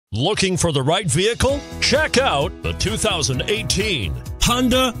Looking for the right vehicle? Check out the 2018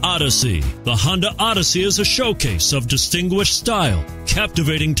 Honda Odyssey. The Honda Odyssey is a showcase of distinguished style,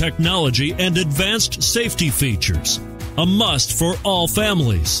 captivating technology, and advanced safety features. A must for all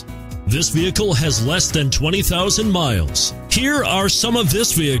families. This vehicle has less than 20,000 miles. Here are some of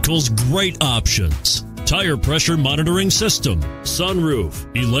this vehicle's great options: tire pressure monitoring system,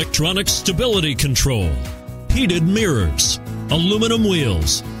 sunroof, electronic stability control, heated mirrors, aluminum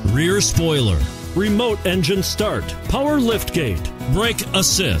wheels, rear spoiler, remote engine start, power liftgate, brake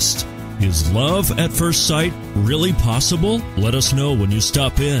assist. Is love at first sight really possible? Let us know when you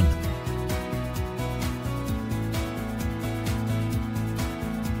stop in.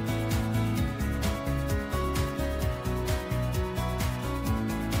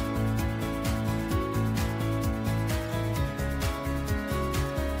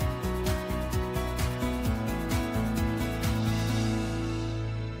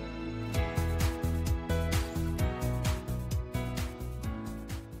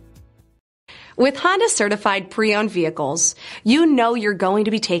 With Honda certified pre-owned vehicles, you know you're going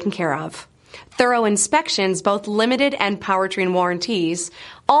to be taken care of. Thorough inspections, both limited and powertrain warranties,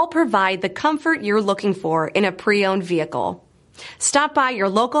 all provide the comfort you're looking for in a pre-owned vehicle. Stop by your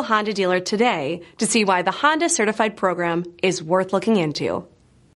local Honda dealer today to see why the Honda certified program is worth looking into.